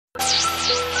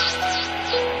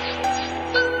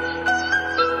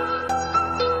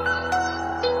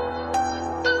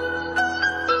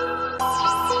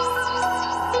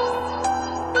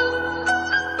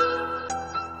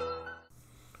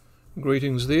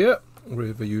Greetings there,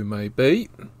 wherever you may be.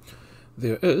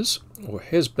 There is, or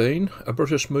has been, a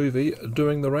British movie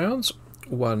doing the rounds,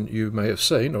 one you may have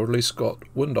seen, or at least got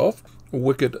wind of,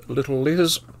 Wicked Little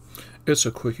Letters. It's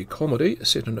a quirky comedy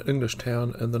set in an English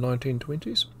town in the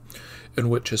 1920s, in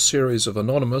which a series of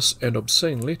anonymous and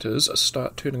obscene letters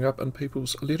start turning up in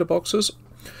people's letterboxes.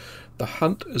 The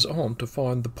hunt is on to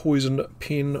find the poison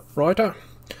pen writer.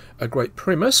 A great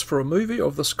premise for a movie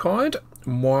of this kind,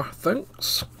 moi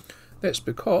thinks. That's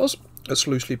because it's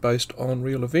loosely based on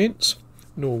real events,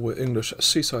 nor were English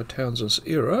seaside towns in this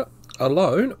era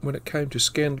alone when it came to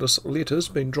scandalous letters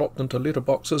being dropped into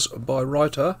letterboxes by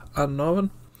writer unknown.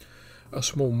 A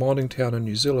small mining town in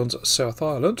New Zealand's South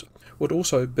Island would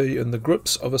also be in the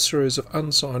grips of a series of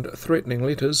unsigned threatening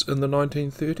letters in the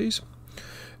 1930s.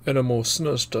 In a more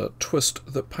sinister twist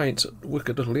that paints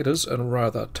Wicked Little Letters in a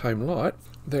rather tame light,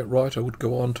 that writer would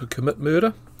go on to commit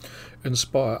murder,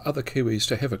 inspire other Kiwis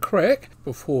to have a crack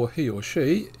before he or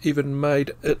she even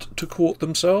made it to court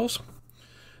themselves.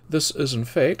 This is in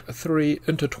fact 3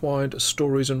 intertwined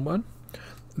stories in one,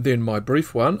 then my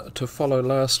brief one to follow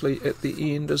lastly at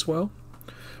the end as well.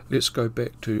 Let's go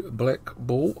back to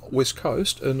Blackball, West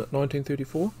Coast in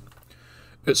 1934.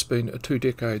 It's been 2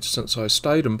 decades since I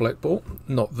stayed in Blackball,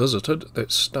 not visited,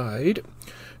 that stayed.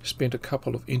 Spent a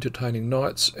couple of entertaining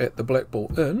nights at the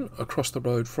Blackball Inn across the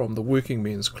road from the Working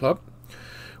Men's Club.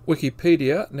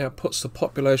 Wikipedia now puts the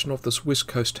population of this West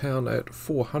Coast town at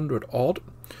 400 odd.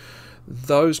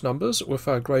 Those numbers were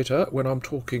far greater when I'm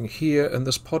talking here in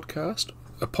this podcast,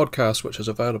 a podcast which is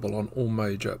available on all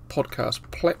major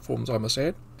podcast platforms, I must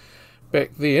add.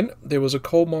 Back then, there was a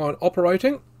coal mine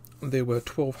operating. There were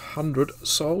 1,200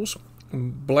 souls.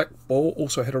 Blackball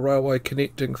also had a railway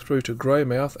connecting through to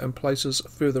Greymouth and places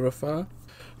further afar.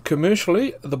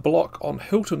 Commercially, the block on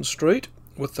Hilton Street,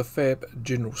 with the fab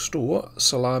general store,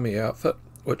 salami outfit,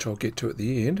 which I'll get to at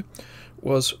the end,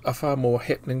 was a far more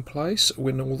happening place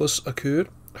when all this occurred.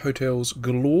 Hotels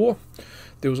galore.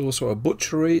 There was also a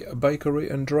butchery, a bakery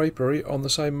and drapery on the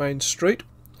same main street,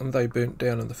 and they burnt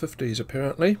down in the 50s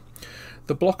apparently.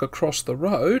 The block across the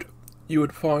road, you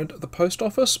would find the post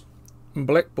office.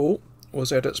 Blackball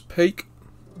was at its peak.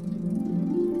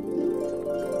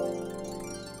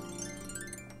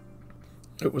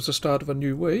 It was the start of a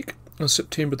new week, on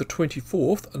September the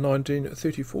 24th,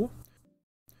 1934.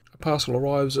 A parcel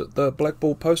arrives at the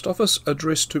Blackball post office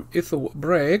addressed to Ethel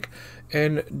Bragg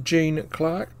and Jean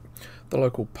Clark. The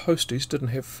local posties didn't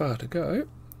have far to go.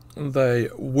 They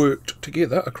worked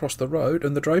together across the road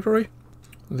in the drapery.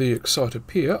 The excited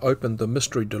pair opened the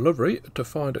mystery delivery to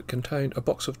find it contained a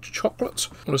box of chocolates,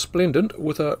 resplendent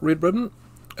with a red ribbon,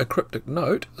 a cryptic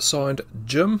note signed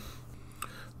Jim.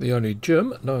 The only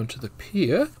Jim known to the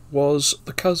pair was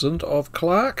the cousin of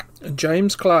Clark,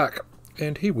 James Clark,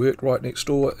 and he worked right next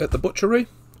door at the butchery.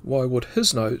 Why would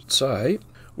his note say,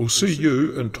 "We'll see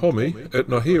you and Tommy at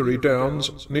Nahiri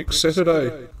Downs next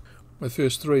Saturday"? The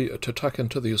first 3 to tuck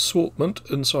into the assortment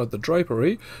inside the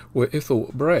drapery were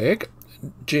Ethel Bragg,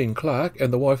 Jean Clark,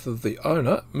 and the wife of the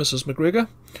owner, Mrs. McGregor.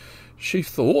 She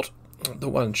thought the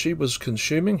one she was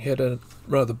consuming had a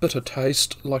rather bitter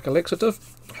taste like a laxative,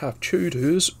 half chewed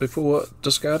hers before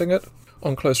discarding it.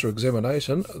 On closer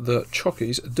examination, the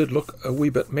chockies did look a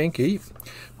wee bit manky,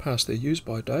 past their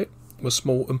use-by date, with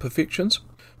small imperfections.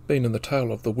 Being in the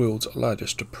tail of the world's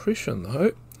largest depression,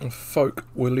 though, folk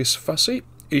were less fussy.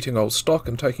 Eating old stock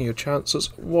and taking your chances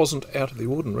wasn't out of the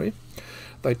ordinary.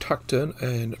 They tucked in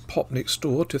and popped next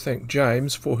door to thank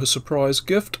James for his surprise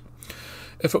gift.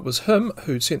 If it was him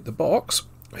who'd sent the box,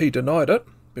 he denied it,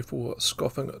 before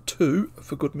scoffing too,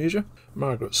 for good measure.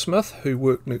 Margaret Smith, who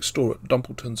worked next door at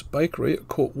Dumpleton's bakery,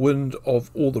 caught wind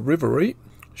of all the revelry.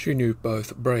 She knew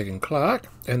both Bragg and Clark,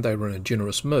 and they were in a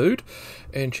generous mood,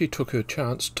 and she took her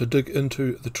chance to dig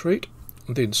into the treat,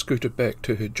 then scooted back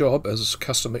to her job as a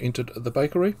customer entered the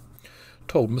bakery.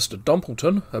 Told Mr.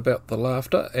 Dumpleton about the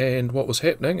laughter and what was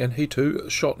happening, and he too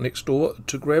shot next door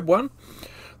to grab one.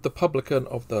 The publican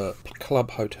of the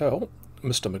club hotel,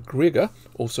 Mr. McGregor,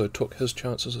 also took his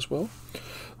chances as well,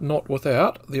 not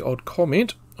without the odd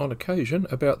comment on occasion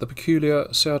about the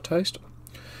peculiar sour taste.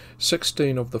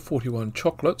 16 of the 41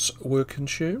 chocolates were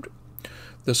consumed.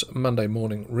 This Monday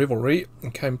morning revelry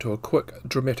came to a quick,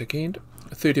 dramatic end.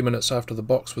 30 minutes after the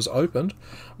box was opened,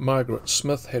 Margaret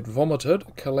Smith had vomited,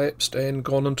 collapsed and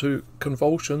gone into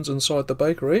convulsions inside the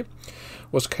bakery,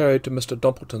 was carried to Mr.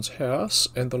 Dumpleton's house,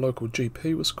 and the local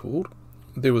GP was called.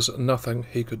 There was nothing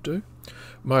he could do.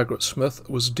 Margaret Smith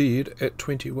was dead at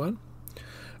 21.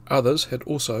 Others had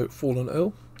also fallen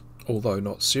ill, although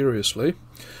not seriously.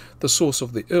 The source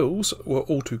of the ills were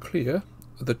all too clear.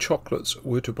 The chocolates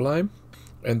were to blame.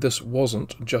 and this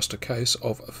wasn't just a case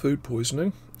of food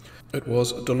poisoning. It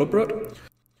was deliberate.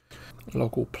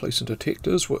 Local police and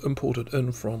detectives were imported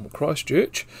in from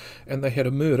Christchurch, and they had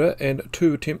a murder and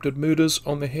 2 attempted murders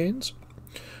on their hands.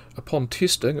 Upon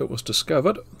testing, it was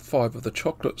discovered 5 of the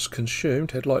chocolates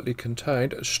consumed had likely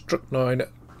contained strychnine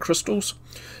crystals,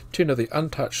 10 of the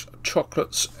untouched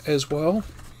chocolates as well.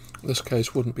 This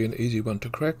case wouldn't be an easy one to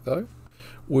crack, though.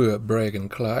 Were Bragg and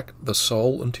Clark the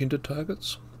sole intended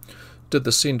targets? Did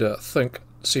the sender think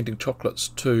sending chocolates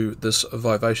to this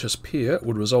vivacious pair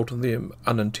would result in them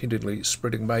unintendedly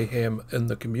spreading mayhem in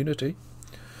the community?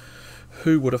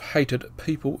 Who would have hated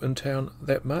people in town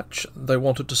that much? They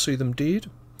wanted to see them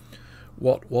dead.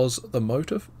 What was the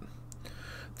motive?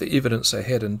 The evidence they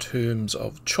had in terms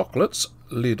of chocolates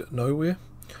led nowhere.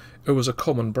 It was a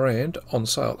common brand on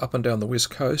sale up and down the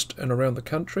west coast and around the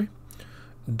country.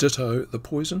 Ditto the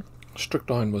poison.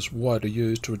 Strychnine was widely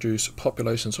used to reduce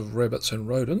populations of rabbits and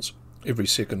rodents. Every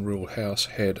second rural house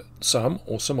had some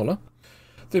or similar.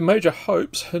 Their major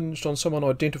hopes hinged on someone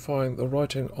identifying the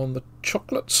writing on the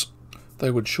chocolates.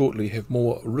 They would shortly have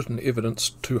more written evidence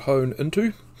to hone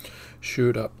into.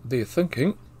 Shored up their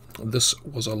thinking, this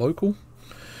was a local.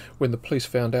 When the police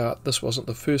found out this wasn't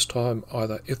the first time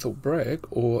either Ethel Bragg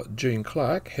or Jean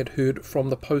Clark had heard from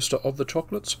the poster of the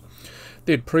chocolates.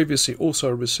 They had previously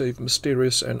also received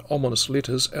mysterious and ominous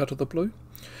letters out of the blue.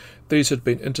 These had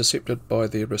been intercepted by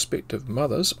their respective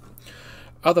mothers.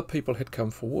 Other people had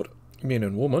come forward, men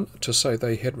and women, to say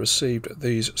they had received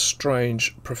these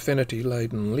strange,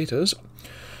 profanity-laden letters.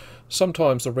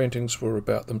 Sometimes the rantings were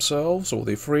about themselves or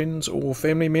their friends or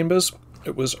family members.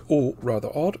 It was all rather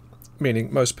odd,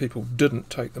 meaning most people didn't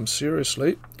take them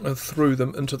seriously and threw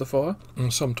them into the fire,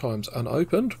 and sometimes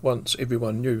unopened once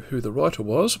everyone knew who the writer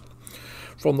was.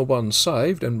 From the one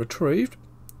saved and retrieved,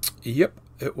 yep,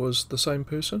 it was the same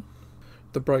person.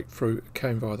 The breakthrough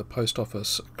came via the post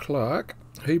office clerk.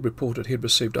 He reported he'd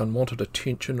received unwanted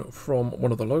attention from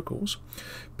one of the locals,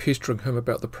 pestering him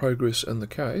about the progress in the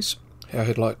case, how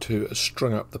he'd like to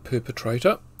string up the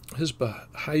perpetrator. His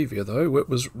behaviour, though, it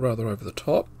was rather over the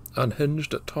top,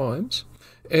 unhinged at times.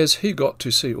 As he got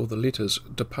to see all the letters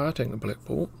departing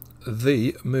Blackball,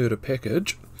 the murder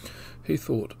package, he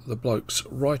thought the bloke's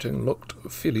writing looked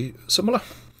fairly similar.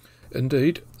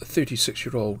 Indeed,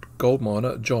 36-year-old gold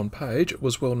miner John Page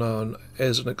was well known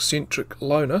as an eccentric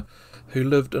loner who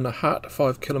lived in a hut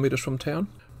 5 kilometres from town,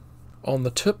 on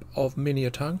the tip of many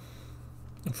a tongue.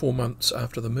 4 months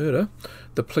after the murder,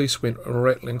 the police went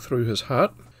rattling through his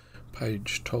hut.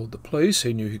 Page told the police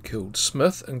he knew who killed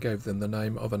Smith and gave them the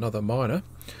name of another miner,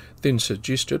 then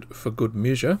suggested, for good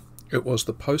measure, it was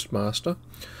the postmaster,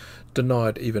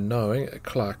 denied even knowing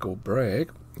Clark or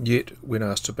Bragg, yet when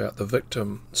asked about the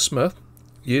victim, Smith,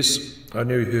 yes, I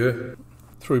knew her.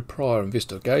 Through prior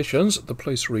investigations, the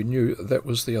police knew that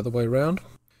was the other way round.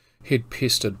 He'd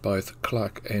pestered both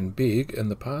Clark and Begg in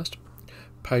the past.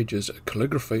 Page's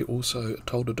calligraphy also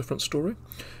told a different story.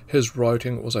 His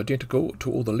writing was identical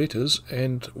to all the letters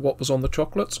and what was on the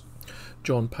chocolates.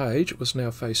 John Page was now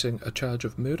facing a charge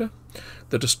of murder.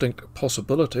 The distinct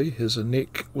possibility his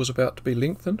neck was about to be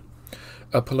lengthened.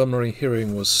 A preliminary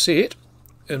hearing was set.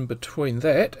 In between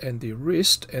that and the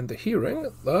arrest and the hearing,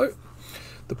 though,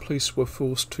 the police were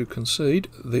forced to concede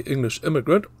the English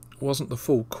immigrant wasn't the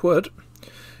full quid.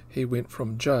 He went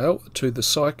from jail to the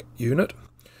psych unit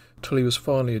till he was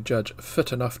finally adjudged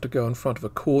fit enough to go in front of a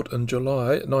court in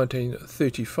July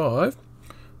 1935.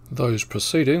 Those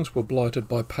proceedings were blighted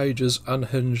by Page's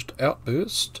unhinged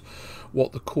outburst,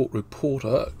 what the court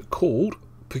reporter called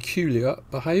peculiar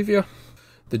behaviour.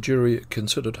 The jury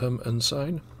considered him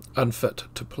insane, unfit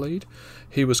to plead.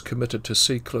 He was committed to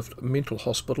Seacliff Mental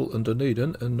Hospital in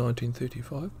Dunedin in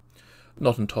 1935.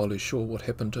 Not entirely sure what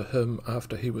happened to him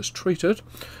after he was treated,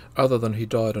 other than he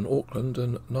died in Auckland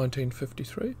in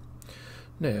 1953.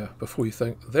 Now, before you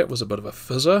think that was a bit of a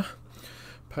fizzer,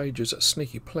 Page's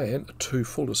sneaky plan to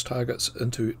fool his targets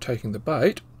into taking the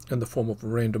bait in the form of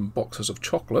random boxes of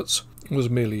chocolates was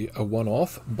merely a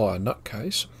one-off by a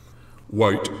nutcase.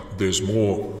 Wait, there's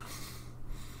more.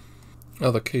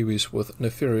 Other Kiwis with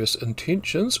nefarious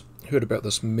intentions heard about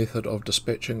this method of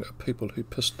dispatching people who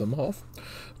pissed them off,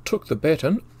 took the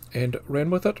baton and ran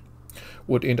with it.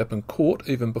 Would end up in court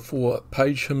even before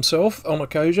Page himself on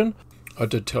occasion. I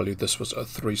did tell you this was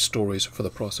 3 stories for the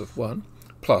price of 1,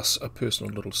 plus a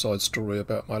personal little side story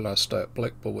about my last day at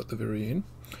Blackball at the very end.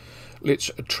 Let's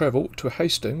travel to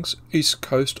Hastings, east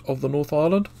coast of the North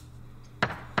Island.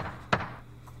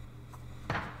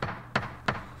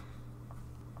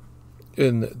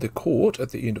 In the court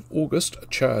at the end of August,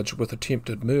 charged with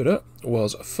attempted murder,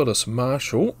 was Phyllis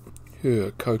Marshall,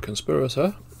 her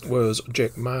co-conspirator, was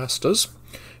Jack Masters.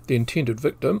 The intended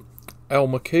victim,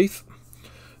 Alma Keith.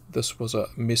 This was a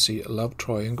messy love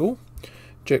triangle.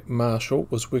 Jack Marshall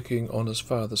was working on his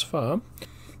father's farm.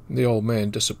 The old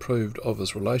man disapproved of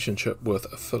his relationship with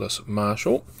Phyllis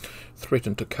Marshall,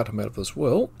 threatened to cut him out of his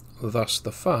will, thus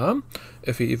the farm,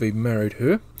 if he ever married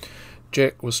her.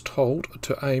 Jack was told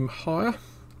to aim higher.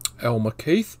 Alma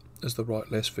Keith is the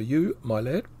right lass for you, my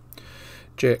lad.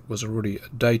 Jack was already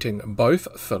dating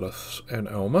both Phyllis and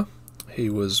Alma. He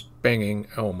was banging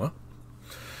Alma.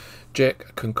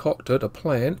 Jack concocted a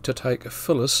plan to take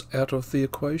Phyllis out of the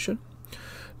equation.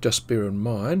 Just bear in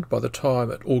mind, by the time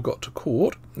it all got to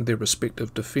court, their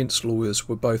respective defence lawyers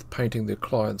were both painting their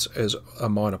clients as a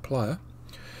minor player.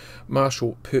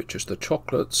 Marshall purchased the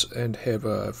chocolates and have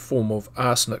a form of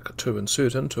arsenic to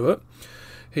insert into it.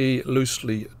 He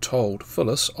loosely told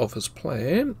Phyllis of his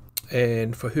plan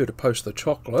and for her to post the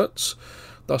chocolates,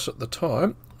 thus at the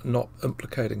time not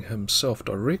implicating himself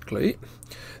directly.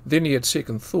 Then he had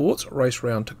second thoughts, raced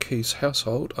round to Keith's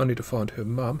household, only to find her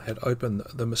mum had opened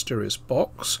the mysterious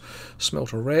box,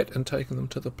 smelt a rat and taken them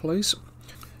to the police.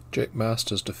 Jack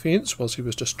Masters' defence was he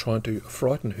was just trying to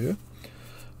frighten her.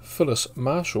 Phyllis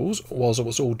Marshall's was it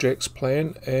was all Jack's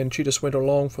plan and she just went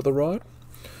along for the ride.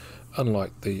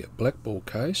 Unlike the Blackball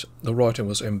case, the writing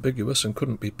was ambiguous and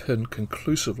couldn't be pinned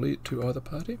conclusively to either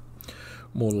party.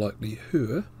 More likely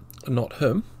her, not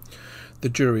him. The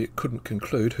jury couldn't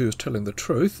conclude who was telling the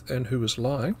truth and who was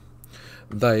lying.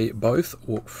 They both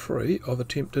walked free of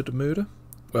attempted murder.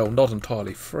 Well, not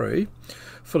entirely free.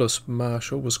 Phyllis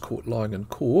Marshall was caught lying in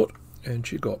court, and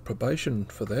she got probation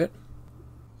for that.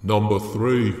 Number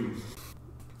 3.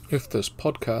 If this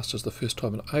podcast is the first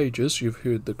time in ages you've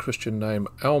heard the Christian name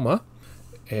Alma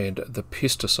and the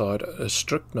pesticide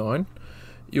strychnine,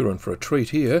 you're in for a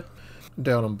treat here.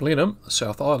 Down in Blenheim,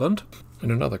 South Island, in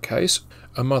another case,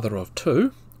 a mother of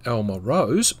 2, Alma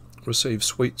Rose, received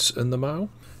sweets in the mail,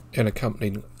 an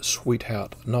accompanying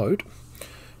sweetheart note.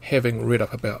 Having read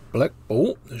up about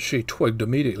Blackball, she twigged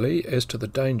immediately as to the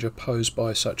danger posed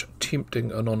by such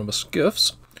tempting anonymous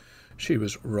gifts. She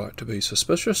was right to be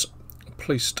suspicious.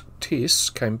 Police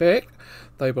tests came back.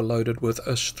 They were loaded with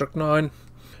strychnine,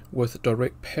 with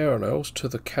direct parallels to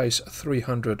the case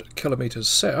 300 kilometres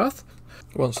south.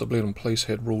 Once the Blenheim police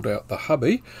had ruled out the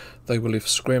hubby, they were left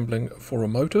scrambling for a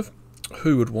motive.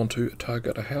 Who would want to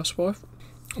target a housewife?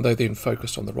 They then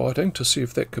focused on the writing to see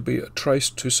if that could be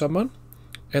traced to someone,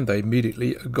 and they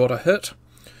immediately got a hit.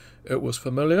 It was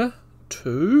familiar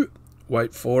to,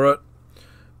 wait for it,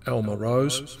 Alma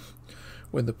Rose.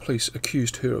 When the police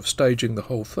accused her of staging the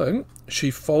whole thing,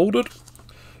 she folded,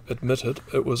 admitted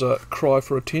it was a cry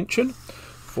for attention,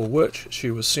 for which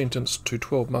she was sentenced to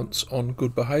 12 months on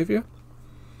good behaviour.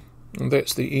 And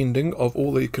that's the ending of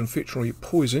all the confectionery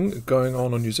poisoning going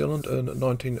on in New Zealand in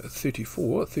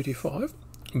 1934-35.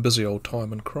 Busy old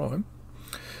time and crime.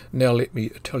 Now let me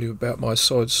tell you about my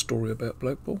side story about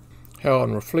Blackball. How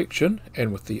on reflection,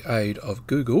 and with the aid of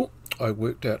Google, I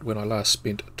worked out when I last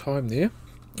spent time there,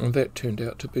 and that turned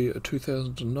out to be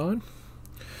 2009.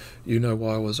 You know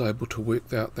why I was able to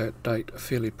work out that date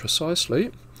fairly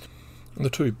precisely. The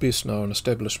two best known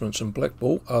establishments in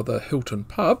Blackball are the Hilton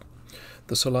Pub,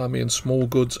 the salami and small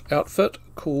goods outfit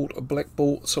called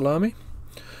Blackball Salami.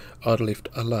 I'd left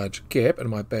a large gap in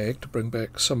my bag to bring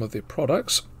back some of their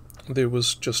products. There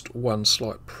was just one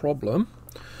slight problem.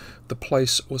 The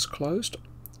place was closed.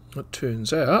 It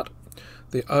turns out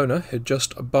the owner had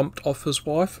just bumped off his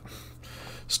wife.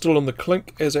 Still in the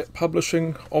clink as at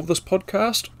publishing of this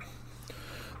podcast.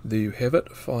 There you have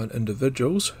it, fine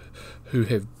individuals who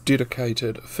have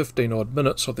dedicated 15 odd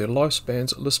minutes of their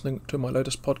lifespans listening to my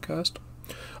latest podcast.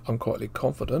 I'm quietly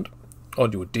confident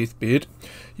on your deathbed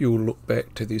you will look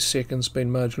back to these seconds being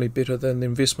marginally better than the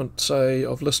investment, say,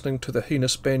 of listening to the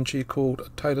heinous banshee called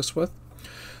Taylor Swift.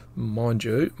 Mind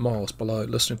you, miles below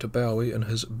listening to Bowie in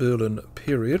his Berlin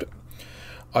period.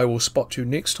 I will spot you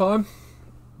next time.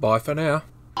 Bye for now.